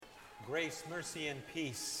Grace, mercy, and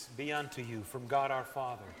peace be unto you from God our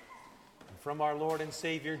Father and from our Lord and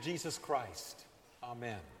Savior Jesus Christ.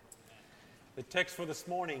 Amen. The text for this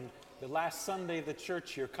morning, the last Sunday of the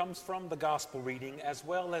church year, comes from the gospel reading as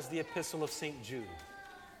well as the epistle of St. Jude.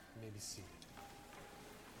 You may be seated.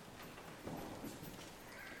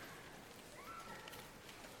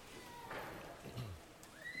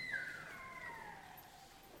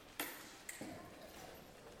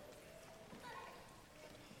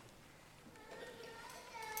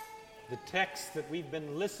 The text that we've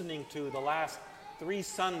been listening to the last 3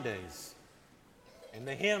 Sundays and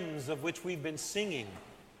the hymns of which we've been singing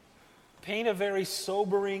paint a very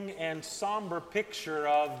sobering and somber picture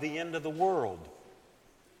of the end of the world,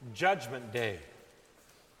 Judgment Day,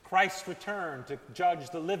 Christ's return to judge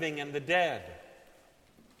the living and the dead.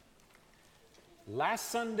 Last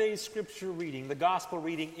Sunday's scripture reading, the gospel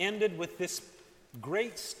reading, ended with this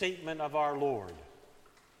great statement of our Lord: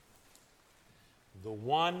 the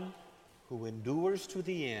one who endures to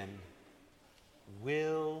the end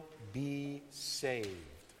will be saved.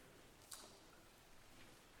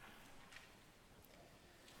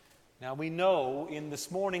 Now we know in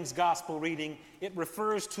this morning's gospel reading it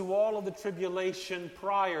refers to all of the tribulation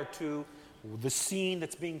prior to the scene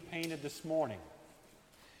that's being painted this morning.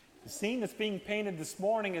 The scene that's being painted this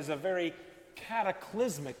morning is a very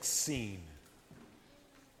cataclysmic scene.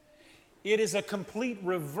 It is a complete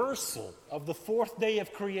reversal of the fourth day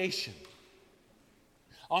of creation.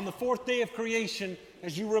 On the fourth day of creation,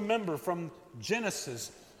 as you remember from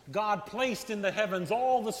Genesis, God placed in the heavens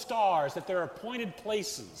all the stars at their appointed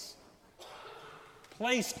places,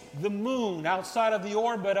 placed the moon outside of the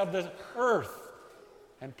orbit of the earth,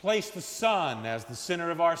 and placed the sun as the center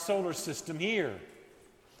of our solar system here.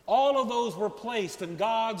 All of those were placed in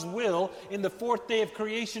God's will in the fourth day of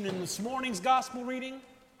creation. In this morning's gospel reading,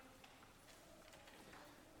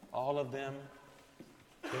 all of them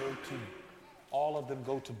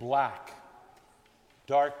go to black,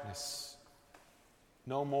 darkness,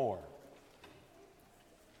 no more.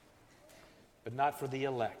 But not for the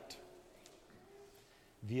elect.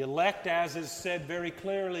 The elect, as is said very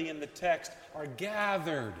clearly in the text, are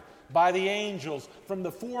gathered by the angels from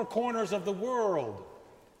the 4 corners of the world.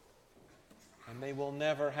 And they will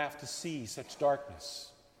never have to see such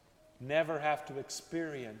darkness, never have to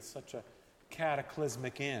experience such a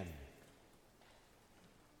cataclysmic end.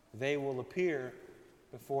 They will appear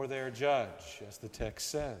before their judge, as the text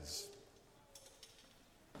says.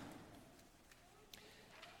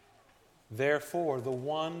 Therefore, the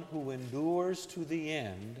one who endures to the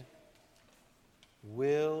end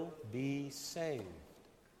will be saved.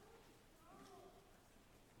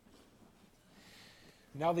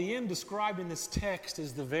 Now, the end described in this text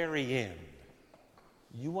is the very end.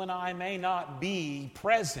 You and I may not be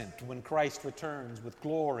present when Christ returns with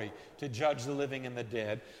glory to judge the living and the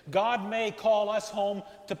dead. God may call us home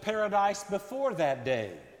to paradise before that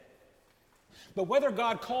day. But whether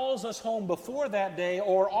God calls us home before that day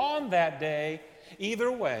or on that day,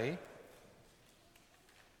 either way,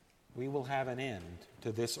 we will have an end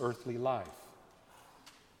to this earthly life.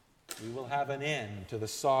 We will have an end to the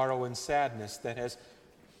sorrow and sadness that has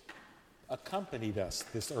accompanied us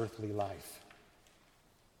this earthly life.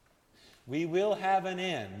 We will have an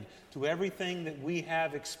end to everything that we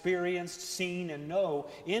have experienced, seen, and know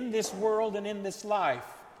in this world and in this life.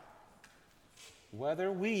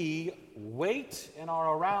 Whether we wait and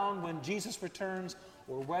are around when Jesus returns,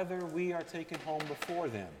 or whether we are taken home before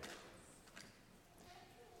then.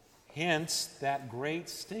 Hence, that great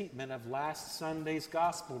statement of last Sunday's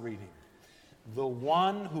gospel reading. The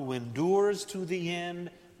one who endures to the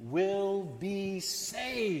end will be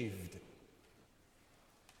saved.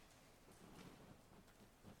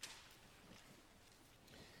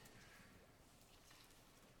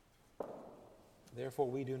 Therefore,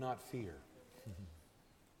 we do not fear.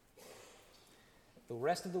 The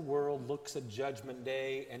rest of the world looks at Judgment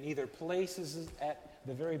Day and either places it at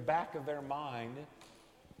the very back of their mind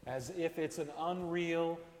as if it's an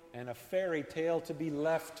unreal and a fairy tale to be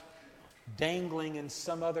left dangling in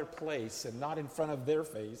some other place and not in front of their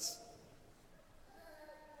face.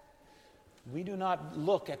 We do not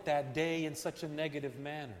look at that day in such a negative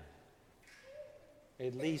manner.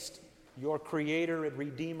 At least your Creator and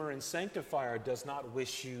Redeemer and Sanctifier does not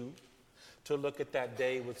wish you to look at that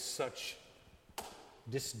day with such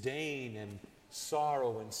disdain and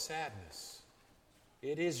sorrow and sadness.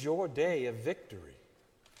 It is your day of victory.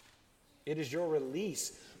 It is your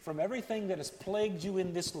release from everything that has plagued you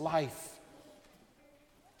in this life.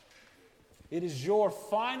 It is your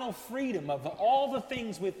final freedom of all the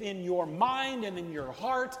things within your mind and in your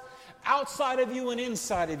heart, outside of you and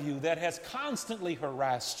inside of you, that has constantly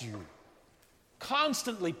harassed you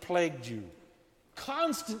constantly plagued you,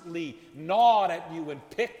 constantly gnawed at you and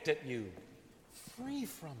picked at you. Free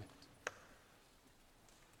from it.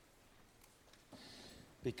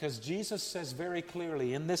 Because Jesus says very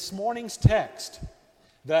clearly in this morning's text,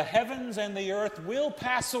 the heavens and the earth will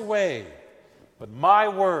pass away, but my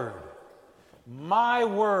word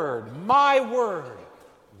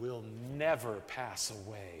will never pass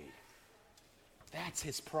away. That's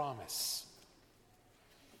his promise.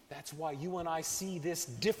 That's why you and I see this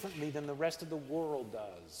differently than the rest of the world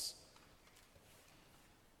does.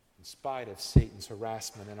 In spite of Satan's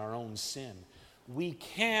harassment and our own sin, we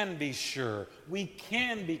can be sure, we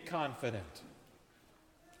can be confident.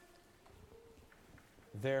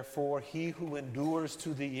 Therefore, he who endures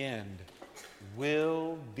to the end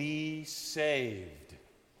will be saved.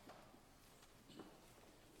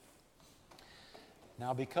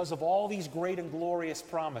 Now, because of all these great and glorious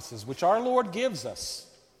promises which our Lord gives us,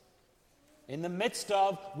 in the midst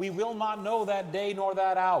of, we will not know that day nor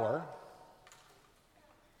that hour,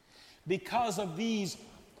 because of these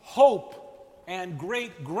hope and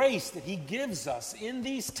great grace that he gives us in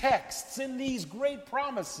these texts, in these great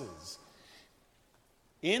promises,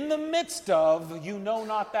 in the midst of, you know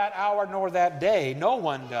not that hour nor that day, no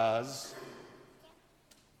one does,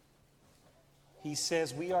 he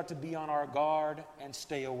says we are to be on our guard and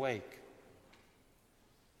stay awake.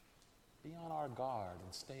 Be on our guard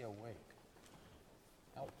and stay awake.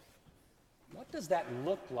 Now, what does that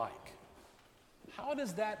look like? How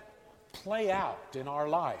does that play out in our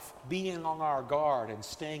life, being on our guard and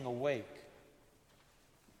staying awake?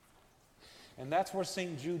 And that's where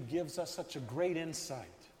St. Jude gives us such a great insight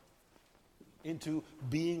into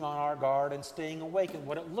being on our guard and staying awake and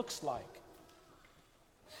what it looks like.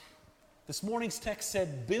 This morning's text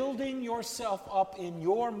said, building yourself up in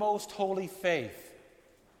your most holy faith.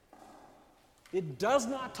 It does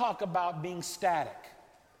not talk about being static,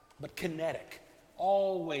 but kinetic,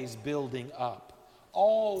 always building up,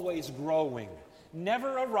 always growing,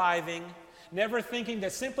 never arriving, never thinking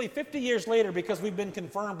that simply 50 years later, because we've been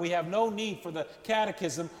confirmed, we have no need for the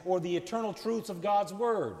catechism or the eternal truths of God's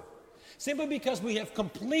Word. Simply because we have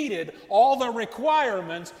completed all the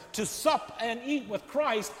requirements to sup and eat with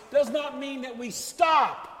Christ does not mean that we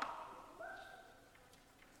stop.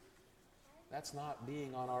 That's not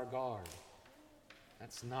being on our guard.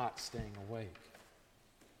 That's not staying awake.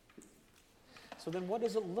 So then what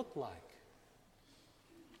does it look like?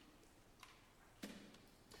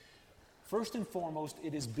 First and foremost,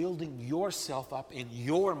 it is building yourself up in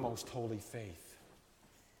your most holy faith.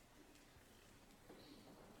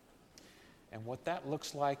 And what that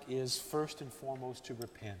looks like is, first and foremost, to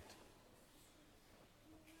repent.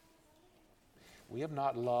 We have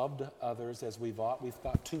not loved others as we ought. We've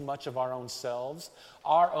thought too much of our own selves,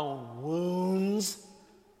 our own wounds,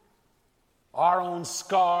 our own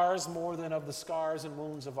scars more than of the scars and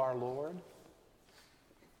wounds of our Lord.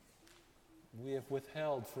 We have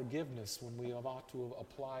withheld forgiveness when we ought to have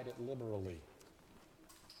applied it liberally.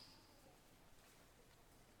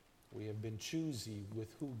 We have been choosy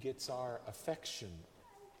with who gets our affection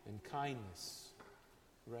and kindness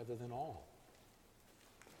rather than all.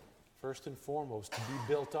 First and foremost, to be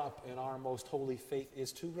built up in our most holy faith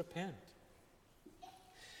is to repent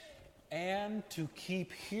and to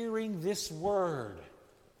keep hearing this word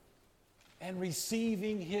and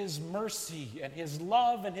receiving his mercy and his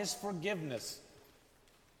love and his forgiveness.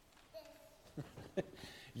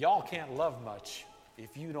 Y'all can't love much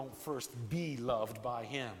if you don't first be loved by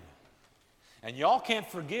him. And y'all can't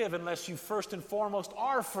forgive unless you first and foremost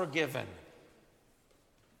are forgiven.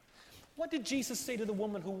 What did Jesus say to the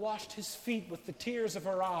woman who washed his feet with the tears of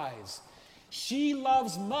her eyes? She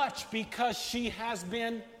loves much because she has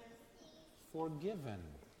been forgiven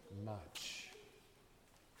much.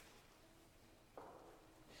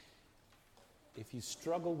 If you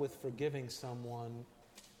struggle with forgiving someone,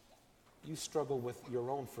 you struggle with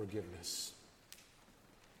your own forgiveness.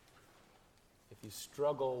 If you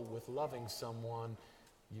struggle with loving someone,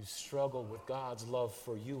 you struggle with God's love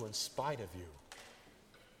for you in spite of you.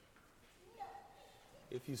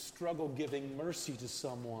 If you struggle giving mercy to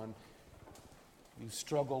someone, you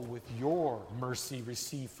struggle with your mercy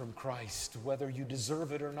received from Christ, whether you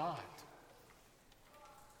deserve it or not.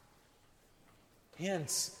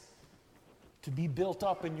 Hence, to be built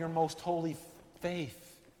up in your most holy faith,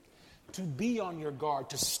 to be on your guard,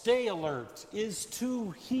 to stay alert, is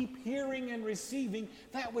to keep hearing and receiving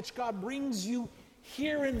that which God brings you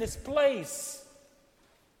here in this place.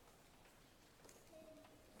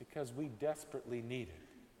 Because we desperately need it.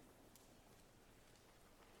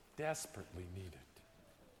 Desperately need it.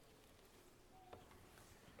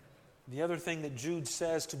 The other thing that Jude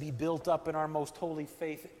says to be built up in our most holy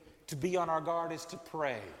faith, to be on our guard, is to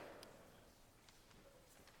pray.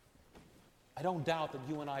 I don't doubt that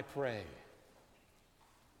you and I pray.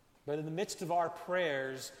 But in the midst of our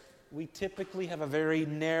prayers, we typically have a very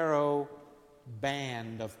narrow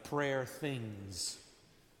band of prayer things.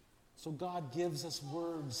 So God gives us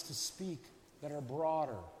words to speak that are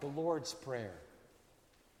broader, the Lord's Prayer.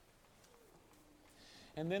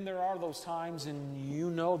 And then there are those times, and you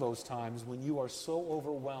know those times, when you are so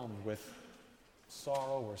overwhelmed with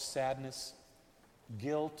sorrow or sadness,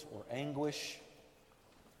 guilt or anguish,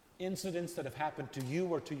 incidents that have happened to you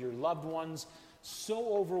or to your loved ones.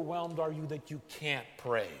 So overwhelmed are you that you can't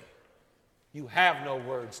pray. You have no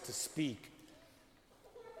words to speak.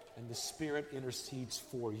 And the Spirit intercedes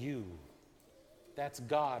for you. That's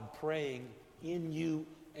God praying in you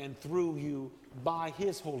and through you by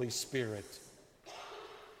His Holy Spirit.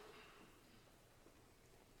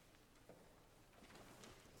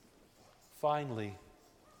 Finally,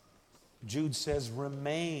 Jude says,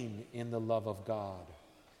 remain in the love of God.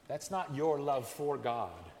 That's not your love for God.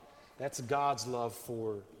 That's God's love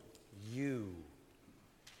for you.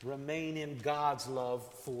 Remain in God's love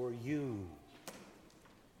for you.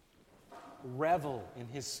 Revel in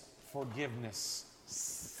His forgiveness.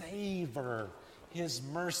 Savor His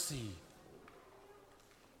mercy.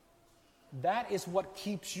 That is what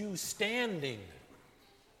keeps you standing,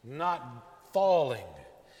 not falling.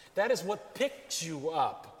 That is what picks you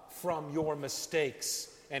up from your mistakes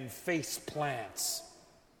and face plants.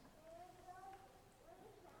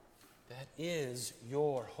 That is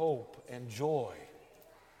your hope and joy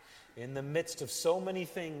in the midst of so many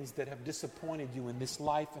things that have disappointed you in this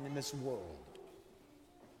life and in this world.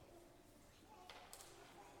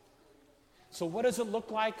 So what does it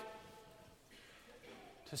look like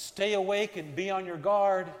to stay awake and be on your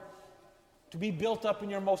guard, to be built up in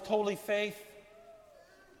your most holy faith?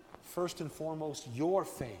 First and foremost, your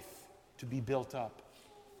faith to be built up.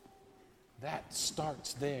 That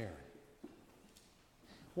starts there.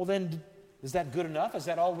 Well then, is that good enough? Is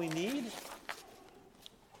that all we need?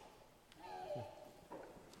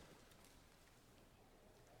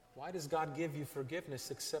 Why does God give you forgiveness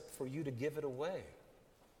except for you to give it away?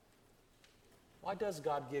 Why does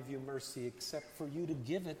God give you mercy except for you to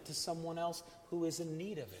give it to someone else who is in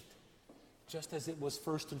need of it? Just as it was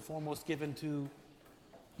first and foremost given to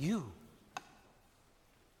you.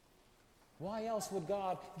 Why else would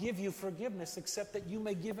God give you forgiveness except that you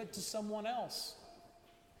may give it to someone else?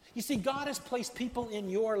 You see, God has placed people in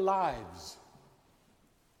your lives.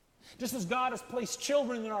 Just as God has placed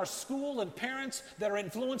children in our school and parents that are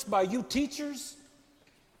influenced by you teachers.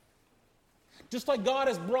 Just like God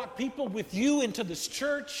has brought people with you into this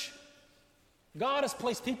church, God has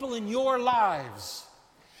placed people in your lives.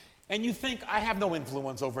 And you think, I have no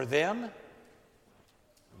influence over them.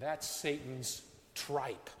 That's Satan's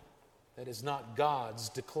tripe. That is not God's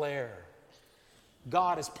declare.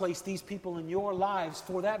 God has placed these people in your lives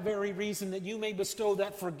for that very reason, that you may bestow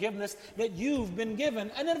that forgiveness that you've been given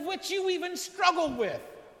and of which you even struggled with.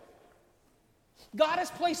 God has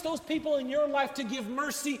placed those people in your life to give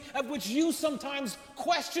mercy of which you sometimes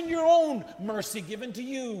question your own mercy given to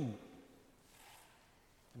you.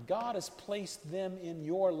 God has placed them in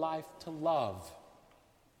your life to love.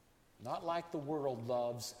 Not like the world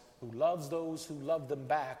loves, who loves those who love them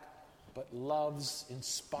back, but loves in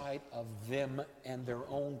spite of them and their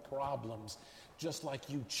own problems, just like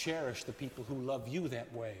you cherish the people who love you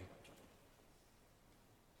that way.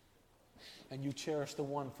 And you cherish the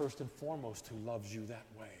one first and foremost who loves you that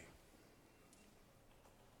way.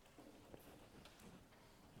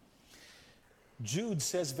 Jude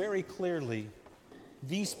says very clearly,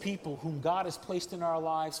 these people whom God has placed in our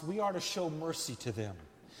lives, we are to show mercy to them.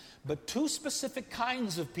 But two specific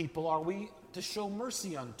kinds of people are we to show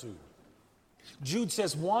mercy unto. Jude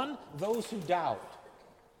says, one, those who doubt.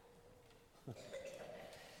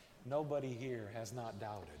 Nobody here has not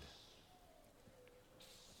doubted.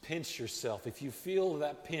 Pinch yourself. If you feel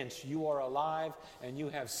that pinch, you are alive and you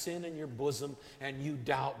have sin in your bosom and you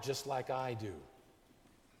doubt just like I do.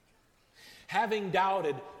 Having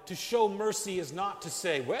doubted, to show mercy is not to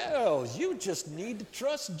say, well, you just need to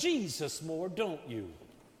trust Jesus more, don't you?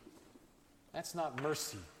 That's not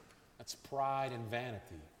mercy. That's pride and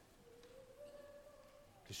vanity.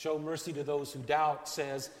 To show mercy to those who doubt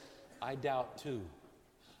says, I doubt too.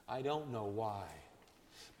 I don't know why.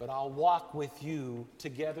 But I'll walk with you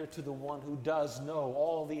together to the one who does know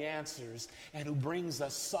all the answers and who brings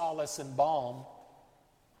us solace and balm.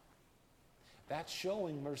 That's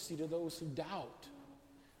showing mercy to those who doubt.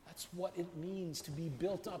 That's what it means to be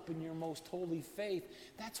built up in your most holy faith.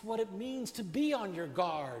 That's what it means to be on your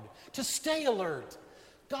guard, to stay alert.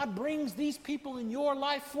 God brings these people in your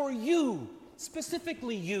life for you,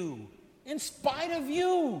 specifically you, in spite of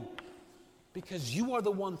you, because you are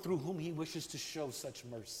the one through whom He wishes to show such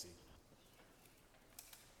mercy.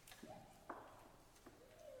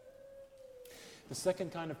 The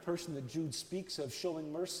second kind of person that Jude speaks of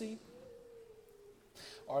showing mercy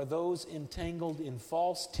are those entangled in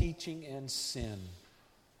false teaching and sin.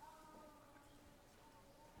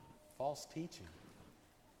 False teaching.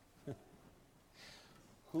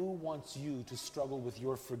 Who wants you to struggle with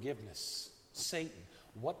your forgiveness? Satan.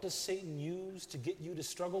 What does Satan use to get you to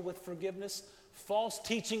struggle with forgiveness? False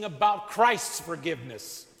teaching about Christ's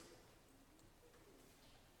forgiveness.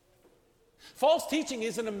 False teaching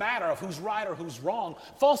isn't a matter of who's right or who's wrong.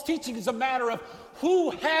 False teaching is a matter of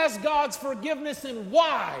who has God's forgiveness and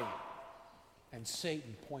why. And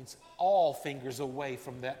Satan points all fingers away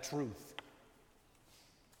from that truth.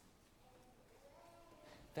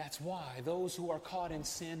 That's why those who are caught in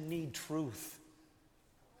sin need truth.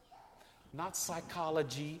 Not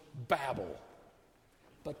psychology babble,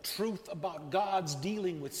 but truth about God's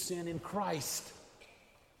dealing with sin in Christ.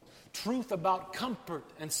 Truth about comfort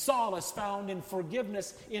and solace found in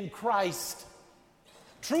forgiveness in Christ.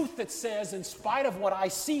 Truth that says, in spite of what I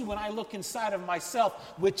see when I look inside of myself,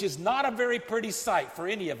 which is not a very pretty sight for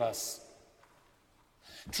any of us.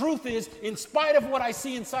 Truth is, in spite of what I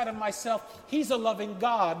see inside of myself, He's a loving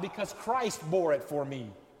God because Christ bore it for me.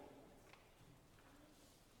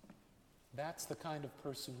 That's the kind of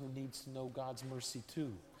person who needs to know God's mercy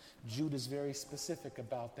too. Jude is very specific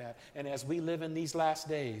about that. And as we live in these last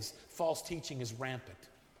days, false teaching is rampant.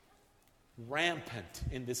 Rampant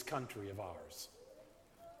in this country of ours.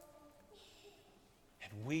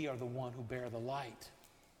 And we are the one who bear the light.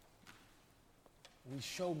 We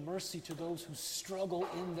show mercy to those who struggle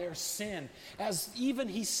in their sin. As even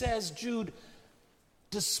he says, Jude,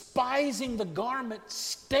 despising the garment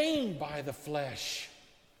stained by the flesh,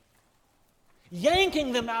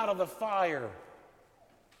 yanking them out of the fire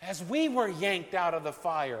as we were yanked out of the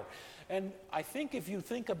fire. And I think if you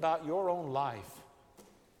think about your own life,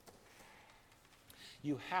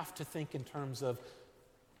 you have to think in terms of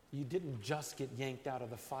you didn't just get yanked out of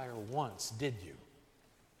the fire once, did you?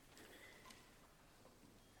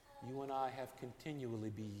 You and I have continually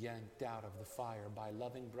been yanked out of the fire by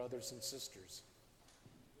loving brothers and sisters.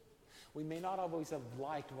 We may not always have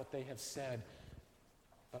liked what they have said,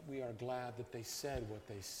 but we are glad that they said what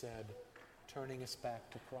they said, turning us back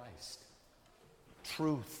to Christ.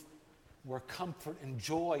 Truth, where comfort and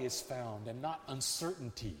joy is found and not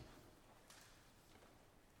uncertainty.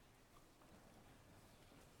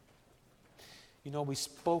 You know, we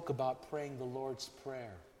spoke about praying the Lord's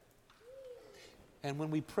Prayer. And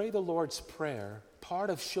when we pray the Lord's Prayer, part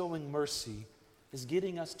of showing mercy is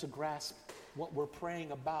getting us to grasp what we're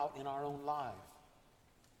praying about in our own life.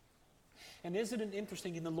 And isn't it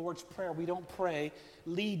interesting, in the Lord's Prayer, we don't pray,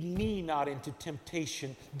 lead me not into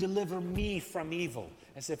temptation, deliver me from evil,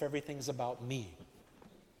 as if everything's about me.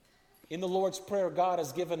 In the Lord's Prayer, God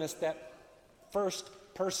has given us that first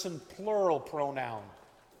person plural pronoun.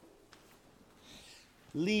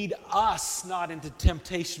 Lead us not into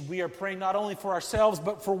temptation. We are praying not only for ourselves,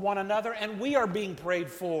 but for one another, and we are being prayed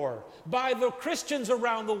for by the Christians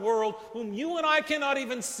around the world whom you and I cannot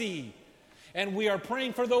even see. And we are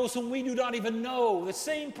praying for those whom we do not even know. The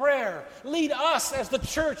same prayer. Lead us as the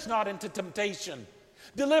church not into temptation.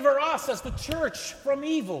 Deliver us as the church from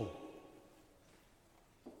evil.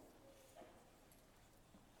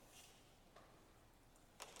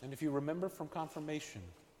 And if you remember from confirmation,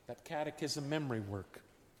 that catechism memory work,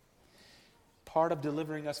 part of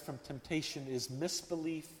delivering us from temptation is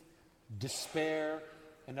misbelief, despair,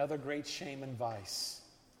 and other great shame and vice.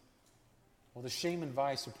 Well, the shame and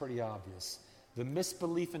vice are pretty obvious. The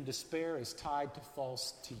misbelief and despair is tied to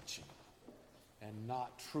false teaching and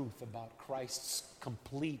not truth about Christ's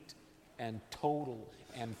complete and total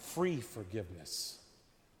and free forgiveness.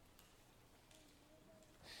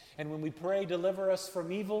 And when we pray, deliver us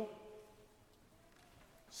from evil,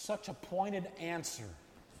 such a pointed answer.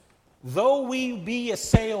 Though we be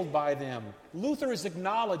assailed by them, Luther is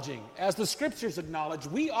acknowledging, as the Scriptures acknowledge,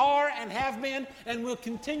 we are and have been and will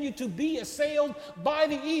continue to be assailed by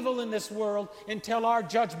the evil in this world until our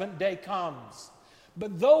judgment day comes.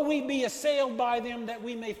 But though we be assailed by them, that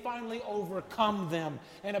we may finally overcome them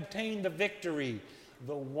and obtain the victory,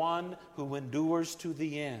 the one who endures to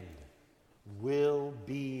the end will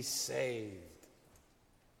be saved.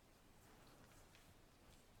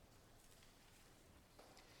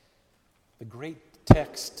 The great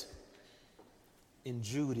text in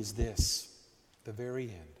Jude is this, the very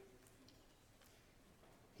end.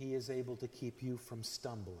 He is able to keep you from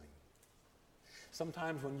stumbling.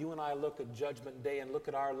 Sometimes when you and I look at Judgment Day and look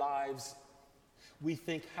at our lives, we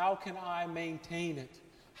think, how can I maintain it?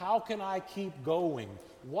 How can I keep going?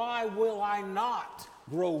 Why will I not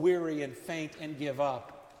grow weary and faint and give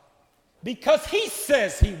up? Because He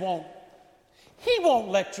says He won't. He won't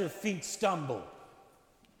let your feet stumble.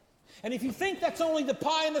 And if you think that's only the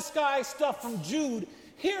pie in the sky stuff from Jude,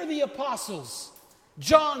 hear the apostles.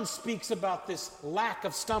 John speaks about this lack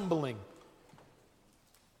of stumbling.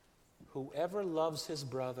 Whoever loves his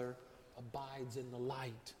brother abides in the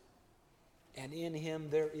light, and in him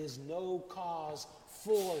there is no cause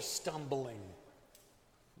for stumbling.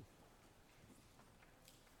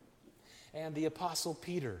 And the apostle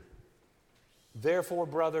Peter, therefore,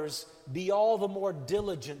 brothers, be all the more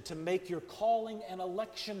diligent to make your calling and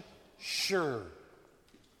election sure.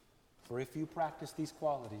 For if you practice these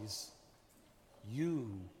qualities, you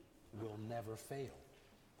will never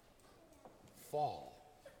fall,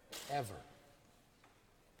 ever.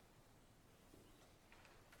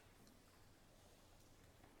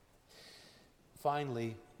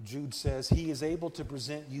 Finally, Jude says, He is able to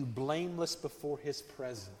present you blameless before His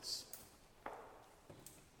presence.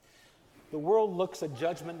 The world looks at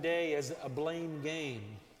Judgment Day as a blame game.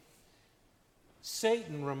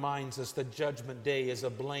 Satan reminds us that Judgment Day is a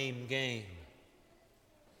blame game.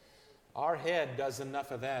 Our head does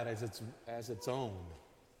enough of that as its own.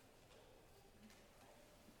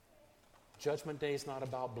 Judgment Day is not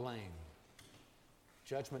about blame.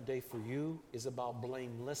 Judgment Day for you is about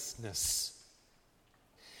blamelessness.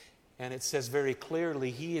 And it says very clearly,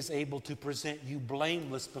 He is able to present you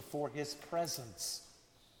blameless before His presence.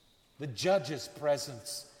 The judge's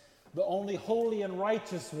presence. The only holy and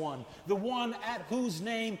righteous one. The one at whose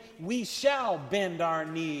name we shall bend our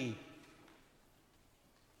knee.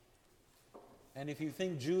 And if you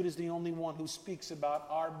think Jude is the only one who speaks about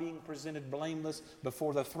our being presented blameless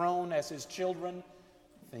before the throne as His children,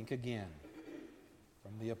 think again.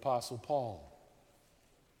 From the Apostle Paul.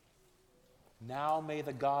 Now may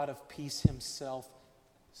the God of peace Himself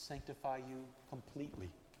sanctify you completely.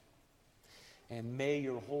 And may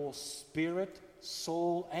your whole spirit,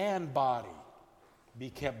 soul, and body be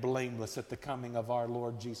kept blameless at the coming of our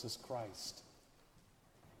Lord Jesus Christ.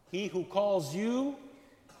 He who calls you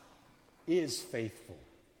is faithful.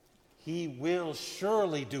 He will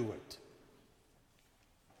surely do it.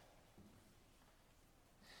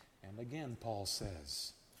 And again, Paul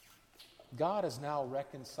says, God has now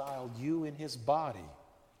reconciled you in His body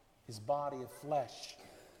of flesh,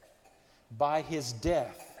 by His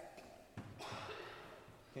death,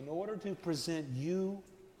 in order to present you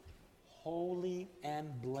holy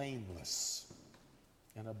and blameless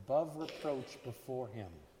and above reproach before Him.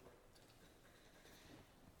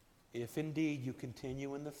 If indeed you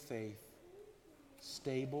continue in the faith,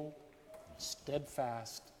 stable,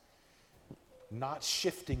 steadfast, not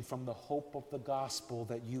shifting from the hope of the gospel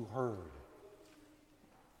that you heard.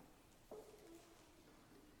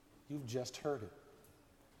 You've just heard it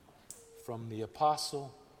from the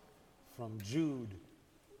apostle, from Jude,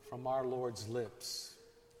 from our Lord's lips.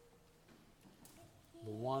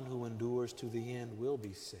 The one who endures to the end will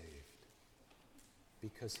be saved,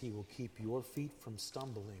 because He will keep your feet from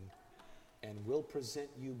stumbling and will present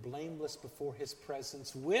you blameless before His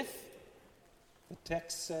presence with, the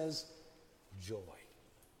text says, joy.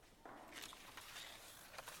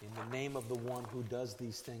 In the name of the one who does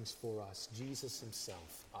these things for us, Jesus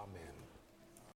Himself. Amen.